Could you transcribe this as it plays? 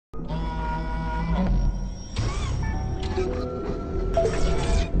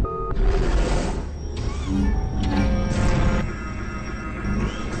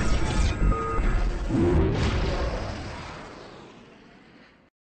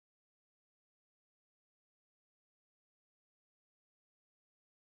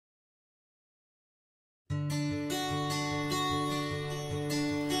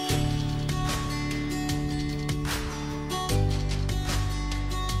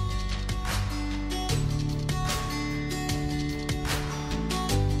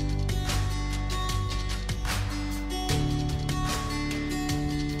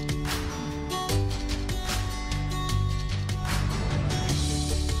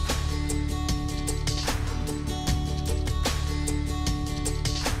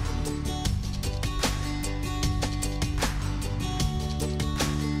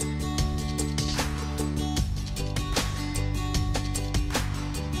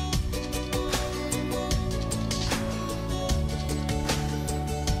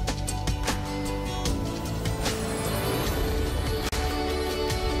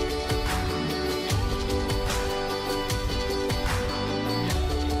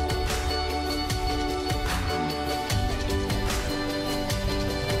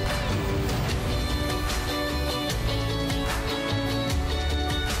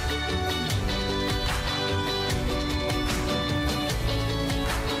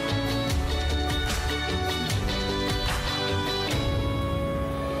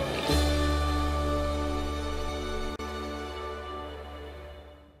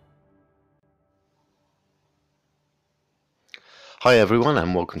Hi everyone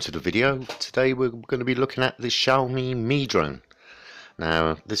and welcome to the video. Today we're going to be looking at the Xiaomi Mi drone.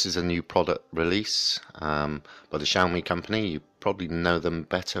 Now this is a new product release by the Xiaomi company. You probably know them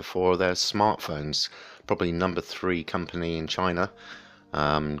better for their smartphones. Probably number 3 company in China,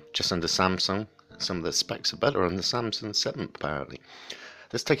 just under Samsung. Some of the specs are better on the Samsung 7 apparently.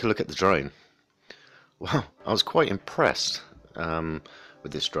 Let's take a look at the drone. Well, I was quite impressed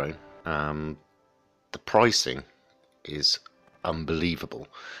with this drone. The pricing is unbelievable.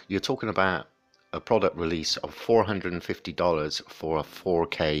 You're talking about a product release of $450 for a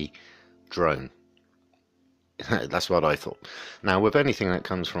 4K drone. That's what I thought. Now with anything that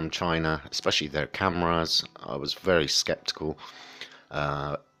comes from China, especially their cameras, I was very skeptical.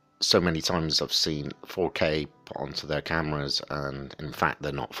 So many times I've seen 4K put onto their cameras and in fact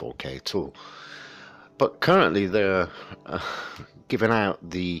they're not 4K at all. But currently they're giving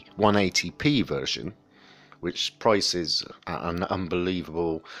out the 180p version, which prices at an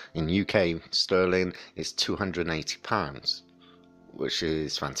unbelievable, in UK sterling, it's £280, which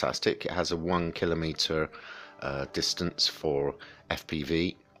is fantastic. It has a 1 kilometer distance for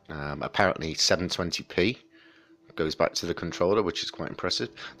FPV, apparently 720p, goes back to the controller, which is quite impressive.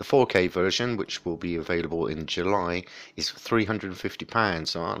 The 4K version, which will be available in July, is £350,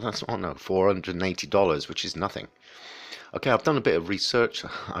 so that's, oh no, $480, which is nothing. Okay, I've done a bit of research.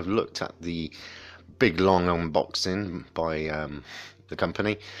 I've looked at the big long unboxing by the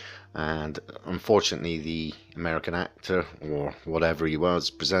company, and unfortunately the American actor, or whatever he was,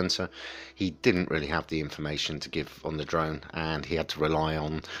 presenter, he didn't really have the information to give on the drone, and he had to rely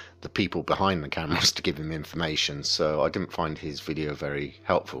on the people behind the cameras to give him information. So I didn't find his video very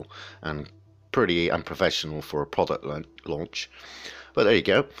helpful and pretty unprofessional for a product launch. But there you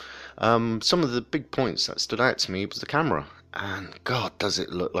go. Some of the big points that stood out to me was the camera. And God, does it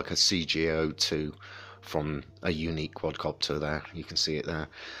look like a CG02 from a Yuneec quadcopter there. You can see it there.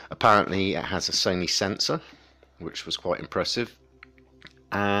 Apparently it has a Sony sensor, which was quite impressive.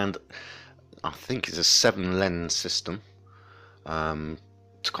 And I think it's a 7 lens system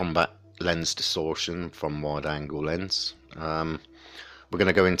to combat lens distortion from wide angle lens. We're going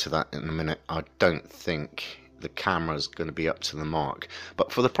to go into that in a minute. I don't think the camera is going to be up to the mark.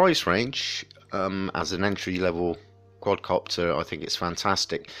 But for the price range, as an entry level quadcopter, I think it's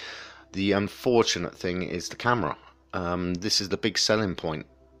fantastic. The unfortunate thing is the camera. This is the big selling point.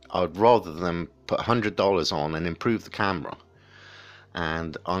 I'd rather than put $100 on and improve the camera.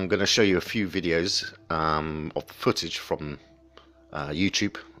 And I'm going to show you a few videos of the footage from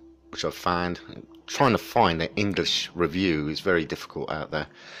YouTube, which I've found. Trying to find an English review is very difficult out there.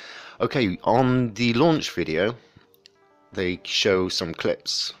 Okay, on the launch video, they show some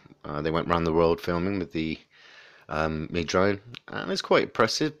clips. They went around the world filming with the Mi drone, and it's quite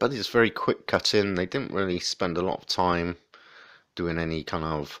impressive, but it's very quick cut in. They didn't really spend a lot of time doing any kind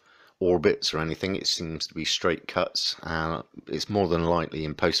of orbits or anything. It seems to be straight cuts. It's more than likely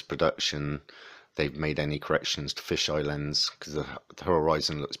in post-production they've made any corrections to fisheye lens, because the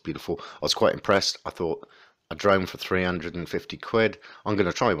horizon looks beautiful. I was quite impressed. I thought a drone for 350 quid. I'm going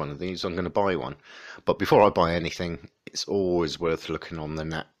to try one of these. I'm going to buy one. But before I buy anything, it's always worth looking on the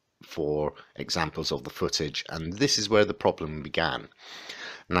net for examples of the footage. And this is where the problem began.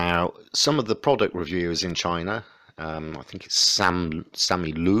 Now, some of the product reviewers in China, I think it's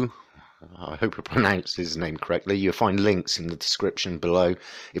Sammy Lu, I hope I pronounced his name correctly. You'll find links in the description below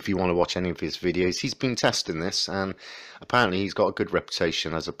if you want to watch any of his videos. He's been testing this, and apparently he's got a good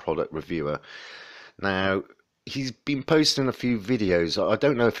reputation as a product reviewer. Now, he's been posting a few videos. I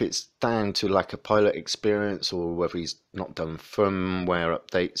don't know if it's down to lack of pilot experience or whether he's not done firmware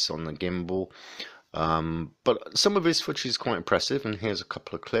updates on the gimbal. But some of his footage is quite impressive, and here's a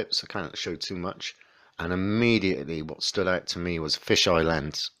couple of clips. I can't show too much. And immediately what stood out to me was fisheye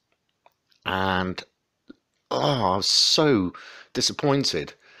lens. And I was so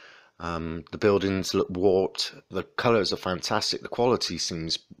disappointed. The buildings look warped, the colours are fantastic, the quality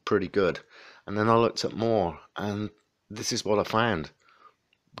seems pretty good. And then I looked at more, and this is what I found.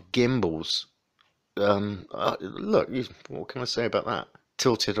 Gimbals. Look, what can I say about that?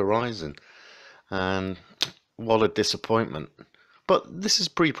 Tilted horizon. And what a disappointment. But this is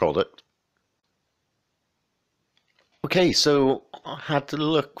pre-product. Okay, so I had to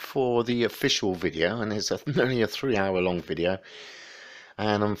look for the official video, and it's only a 3-hour-long video.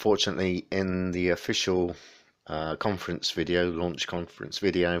 And unfortunately, in the official conference video, launch conference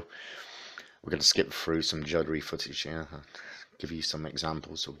video, we're going to skip through some juddery footage here. I'll give you some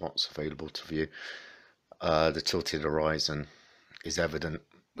examples of what's available to view. The tilted horizon is evident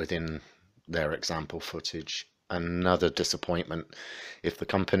within their example footage. Another disappointment. If the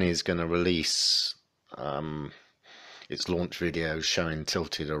company is going to release its launch video showing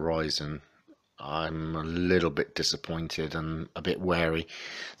tilted horizon, I'm a little bit disappointed and a bit wary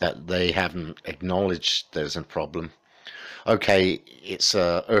that they haven't acknowledged there's a problem. Okay, it's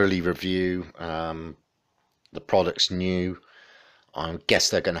an early review, the product's new. I guess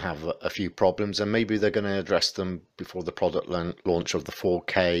they're going to have a few problems, and maybe they're going to address them before the product launch of the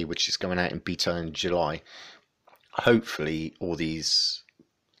 4K, which is going out in beta in July. Hopefully all these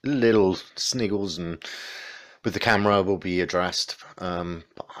little sniggles and with the camera will be addressed,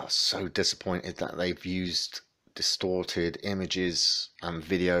 but I was so disappointed that they've used distorted images and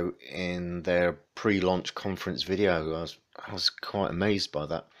video in their pre-launch conference video. I was quite amazed by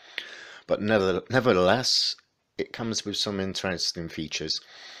that. But nevertheless, it comes with some interesting features.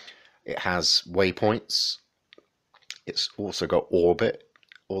 It has waypoints. It's also got orbit,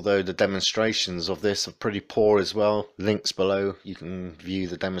 although the demonstrations of this are pretty poor as well. Links below, you can view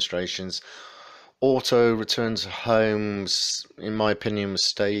the demonstrations. Auto return to home, in my opinion, was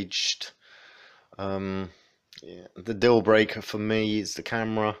staged. Yeah, the deal breaker for me is the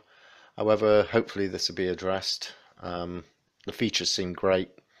camera. However, hopefully this will be addressed. The features seem great.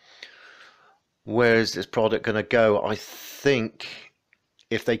 Where is this product going to go? I think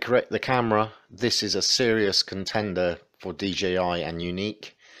if they correct the camera, this is a serious contender for DJI and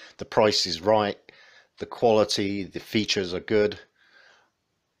Yuneec. The price is right, the quality, the features are good.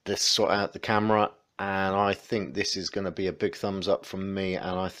 They sort out the camera, and I think this is going to be a big thumbs up from me,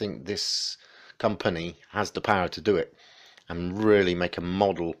 and I think this company has the power to do it and really make a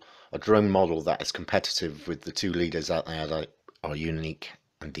model, a drone model that is competitive with the two leaders out there that are Yuneec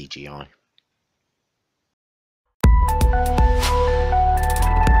and DJI.